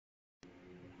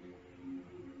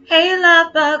Hey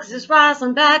love bugs, it's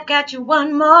Roslynn back at you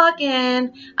one more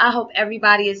again. I hope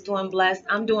everybody is doing blessed.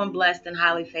 I'm doing blessed and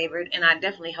highly favored, and I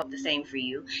definitely hope the same for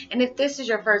you. And if this is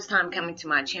your first time coming to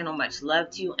my channel, much love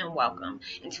to you and welcome.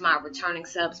 And to my returning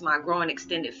subs, my growing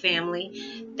extended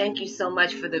family, thank you so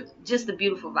much for the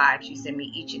beautiful vibes you send me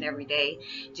each and every day,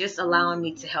 just allowing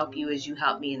me to help you as you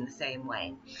help me in the same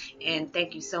way. And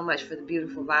thank you so much for the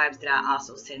beautiful vibes that I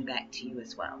also send back to you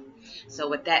as well. So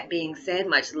with that being said,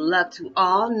 much love to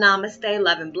all. Namaste,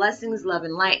 love and blessings, love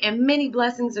and light, and many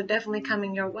blessings are definitely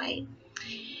coming your way.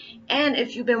 And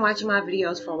if you've been watching my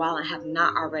videos for a while and have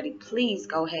not already, please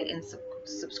go ahead and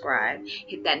subscribe.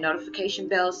 Hit that notification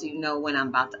bell so you know when I'm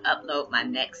about to upload my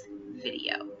next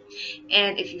video.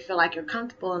 And if you feel like you're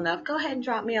comfortable enough, go ahead and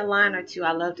drop me a line or two.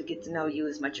 I love to get to know you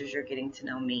as much as you're getting to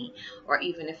know me. Or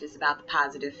even if it's about the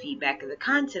positive feedback of the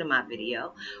content of my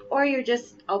video, or you're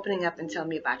just opening up and telling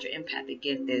me about your empathic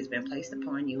gift that has been placed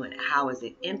upon you and how has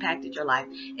it impacted your life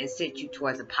and sent you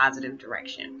towards a positive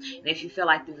direction. And if you feel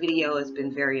like the video has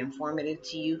been very informative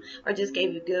to you or just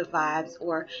gave you good vibes,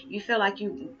 or you feel like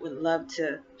you would love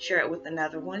to share it with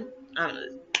another one,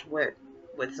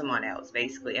 with someone else,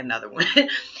 basically another one,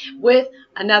 with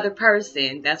another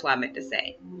person, that's what I meant to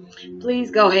say,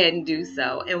 please go ahead and do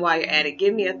so. And while you're at it,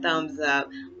 give me a thumbs up,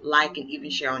 like, and even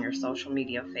share on your social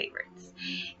media favorites.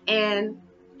 And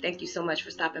thank you so much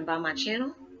for stopping by my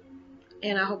channel,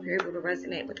 and I hope you're able to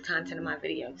resonate with the content of my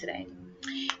video today.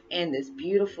 And this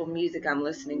beautiful music I'm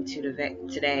listening to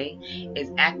today is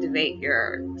Activate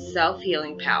Your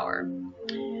Self-Healing Power,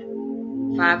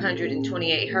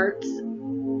 528 hertz,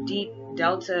 deep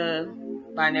delta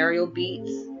binaural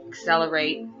beats,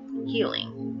 accelerate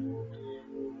healing,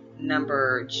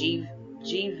 number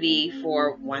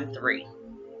GV413.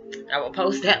 I will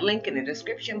post that link in the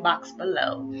description box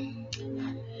below.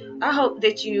 I hope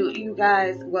that you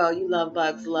guys, well, you love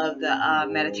bugs, love the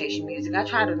meditation music. I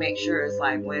try to make sure it's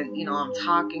like when, I'm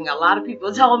talking, a lot of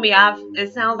people told me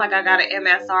it sounds like I got an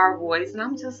MSR voice, and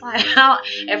I'm just like,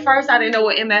 at first I didn't know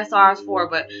what MSR is for,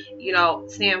 but,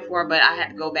 stand for, but I had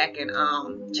to go back and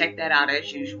check that out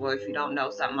as usual. If you don't know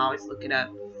something, always look it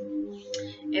up.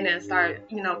 And then start,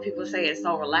 people say it's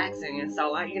so relaxing, and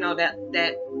so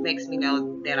that makes me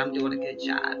know that I'm doing a good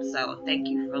job. So thank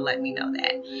you for letting me know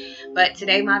that. But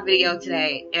today, my video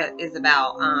today is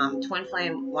about Twin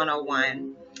Flame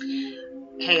 101.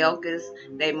 Heyokas.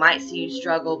 They might see you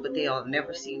struggle, but they'll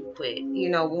never see you quit.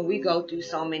 When we go through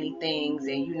so many things,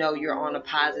 and you're on a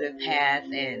positive path,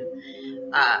 and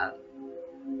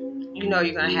you're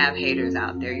going to have haters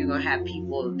out there. You're going to have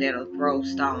people that'll throw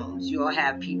stones. You'll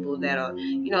have people that'll,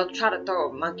 try to throw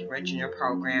a monkey wrench in your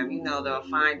program. They'll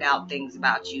find out things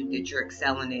about you that you're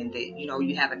excelling in that,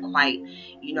 you haven't quite,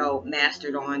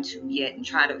 mastered onto yet, and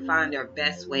try to find their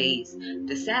best ways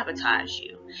to sabotage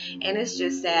you. And it's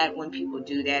just sad when people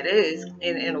do that. It is,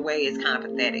 in a way, it's kind of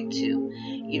pathetic too,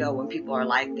 when people are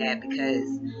like that,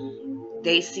 because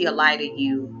they see a light in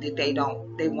you that they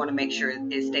want to make sure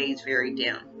it stays very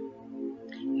dim.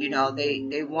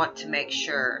 They want to make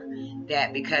sure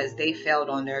that because they failed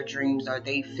on their dreams, or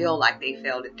they feel like they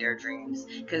failed at their dreams.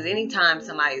 Because anytime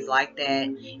somebody's like that,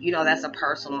 that's a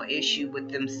personal issue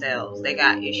with themselves. They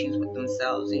got issues with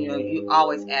themselves. And, you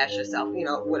always ask yourself,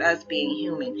 with us being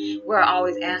human, we're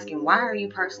always asking, why are you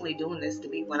personally doing this to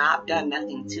me when I've done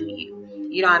nothing to you?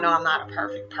 I know I'm not a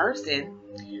perfect person,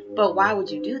 but why would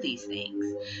you do these things?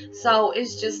 So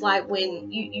it's just like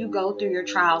when you go through your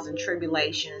trials and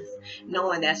tribulations,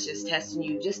 knowing that's just testing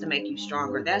you just to make you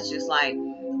stronger. That's just like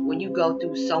when you go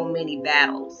through so many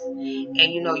battles, and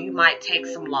you might take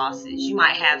some losses, you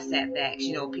might have setbacks,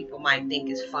 people might think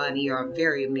it's funny or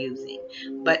very amusing,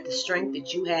 but the strength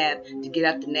that you have to get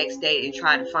up the next day and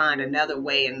try to find another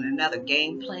way and another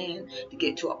game plan to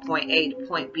get to a point A to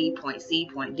point B, point C,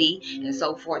 point D, and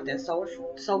so forth and so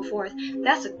forth,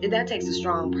 that takes a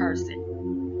strong person.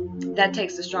 That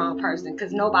takes a strong person,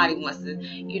 because nobody wants to,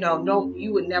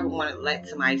 you would never want to let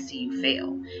somebody see you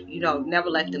fail. Never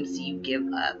let them see you give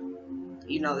up.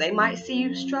 They might see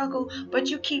you struggle, but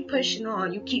you keep pushing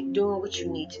on. You keep doing what you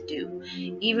need to do.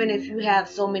 Even if you have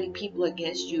so many people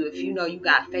against you, if you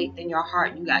got faith in your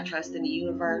heart, you got trust in the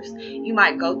universe, you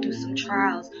might go through some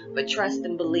trials, but trust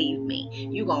and believe me,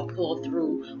 you're going to pull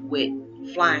through with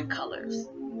flying colors.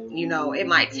 It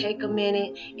might take a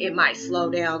minute, it might slow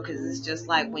down, because it's just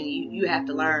like when you have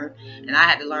to learn, and I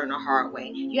had to learn the hard way,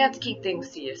 you have to keep things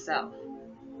to yourself.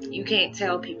 You can't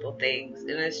tell people things,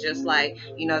 and it's just like,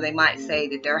 they might say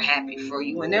that they're happy for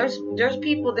you, and there's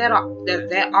people that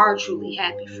are truly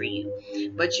happy for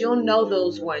you, but you'll know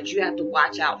those ones. You have to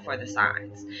watch out for the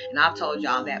signs, and I've told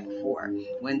y'all that before.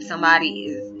 When somebody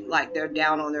is like they're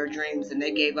down on their dreams and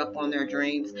they gave up on their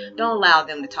dreams, don't allow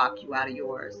them to talk you out of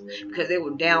yours, because they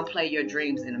will downplay your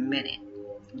dreams in a minute,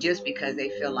 just because they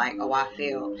feel like, oh, I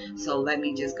failed, so let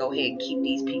me just go ahead and keep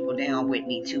these people down with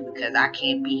me too, because I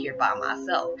can't be here by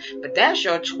myself. But that's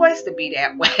your choice to be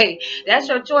that way. That's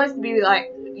your choice to be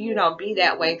like, you know, be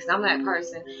that way, because I'm that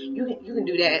person. You can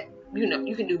do that, you know,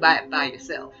 you can do by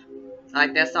yourself.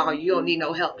 Like, that's all. You don't need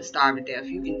no help to starve to death.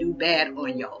 You can do bad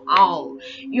on your own.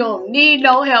 You don't need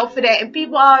no help for that. And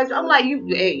people always, I'm like,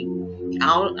 hey,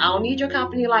 I don't need your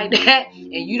company like that,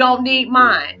 and you don't need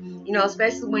mine. You know,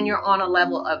 especially when you're on a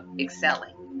level of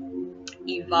excelling,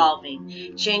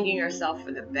 evolving, changing yourself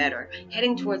for the better,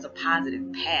 heading towards a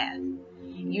positive path.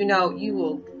 You know, you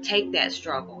will take that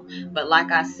struggle. But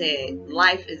like I said,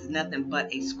 life is nothing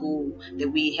but a school that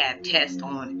we have tests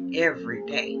on every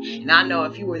day. And I know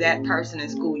if you were that person in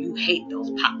school, you hate those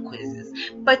pop quizzes,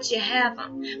 but you have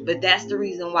them. But that's the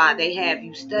reason why they have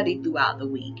you study throughout the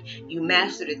week. You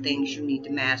master the things you need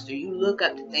to master. You look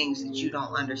up the things that you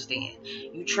don't understand.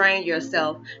 You train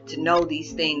yourself to know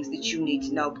these things that you need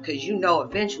to know, because you know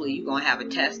eventually you're going to have a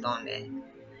test on that.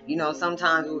 You know,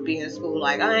 sometimes we'll be in school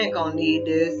like, I ain't gonna need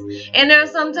this. And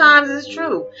there's sometimes it's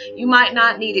true. You might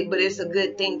not need it, but it's a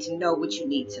good thing to know what you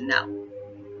need to know.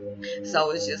 So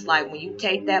it's just like when you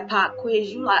take that pop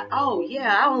quiz, you like, oh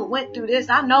yeah, I went through this.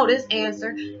 I know this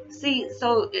answer. See,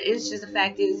 so it's just the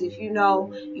fact is, if you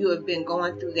know you have been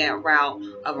going through that route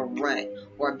of a rut,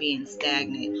 or being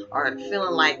stagnant, or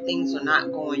feeling like things are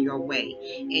not going your way,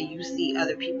 and you see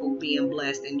other people being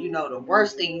blessed, and you know the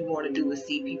worst thing you want to do is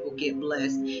see people get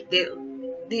blessed, they're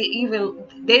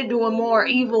doing more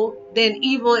evil than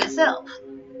evil itself.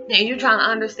 And you're trying to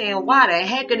understand why the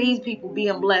heck are these people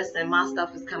being blessed and my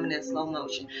stuff is coming in slow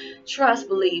motion. Trust,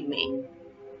 believe me,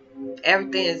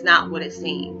 everything is not what it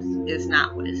seems. It's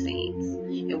not what it seems.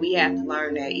 And we have to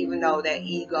learn that, even though that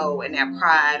ego and that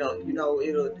pride, or, you know,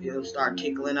 it'll start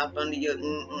tickling up under your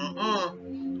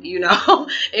you know,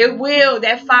 it will.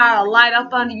 That fire will light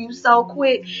up under you so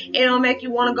quick, it'll make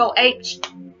you want to go ape,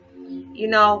 you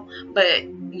know. But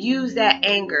use that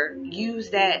anger, use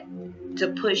that to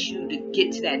push you to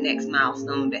get to that next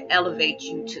milestone, to elevate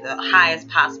you to the highest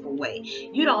possible way.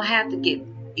 You don't have to get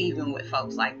even with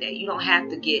folks like that. You don't have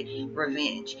to get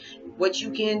revenge. What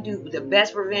you can do, the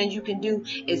best revenge you can do,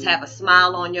 is have a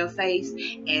smile on your face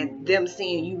and them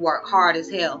seeing you work hard as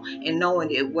hell, and knowing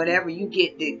that whatever you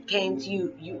get that came to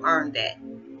you, you earned that.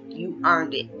 You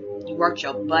earned it. You worked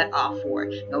your butt off for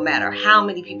it. No matter how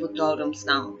many people throw them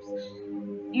stones,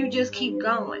 you just keep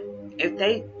going. If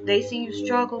they see you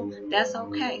struggle, that's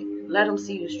okay. Let them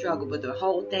see you struggle. But the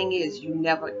whole thing is, you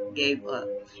never gave up.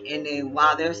 And then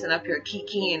while they're sitting up here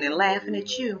kikiing and laughing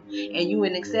at you, and you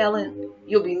in excelling,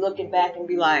 you'll be looking back and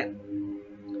be like,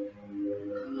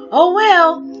 oh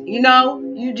well, you know,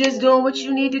 you just doing what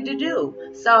you needed to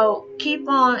do. So keep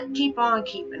on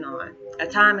keeping on. A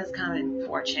time is coming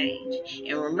for a change.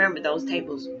 And remember, those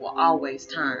tables will always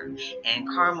turn. And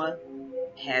karma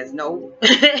has no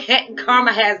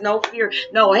fury.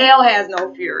 No, hell has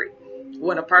no fury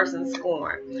when a person's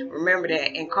scorned. Remember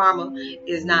that. And karma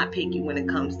is not picky when it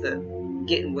comes to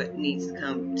getting what needs to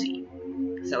come to you.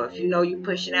 So if you know you're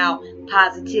pushing out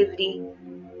positivity,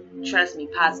 trust me,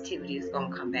 positivity is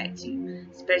going to come back to you,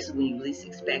 especially when you least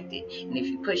expect it. And if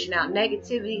you're pushing out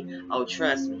negativity, oh,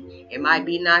 trust me, it might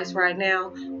be nice right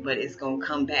now, but it's going to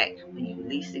come back when you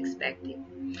least expect it.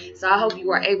 So I hope you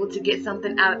were able to get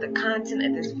something out of the content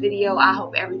of this video. I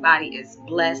hope everybody is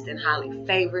blessed and highly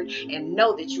favored, and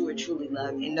know that you are truly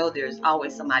loved, and know there's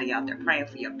always somebody out there praying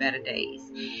for your better days.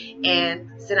 And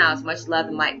send out as much love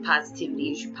and light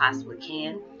positivity as you possibly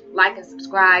can. Like and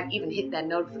subscribe, even hit that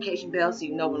notification bell so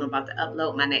you know when I'm about to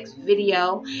upload my next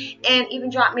video. And even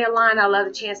drop me a line. I'd love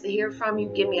a chance to hear from you.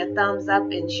 Give me a thumbs up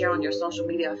and share on your social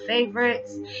media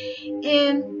favorites.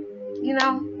 And, you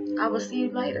know, I will see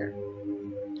you later.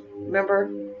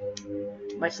 Remember,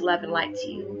 much love and light to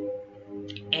you.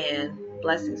 And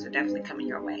blessings are definitely coming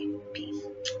your way. Peace.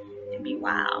 And be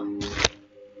wild.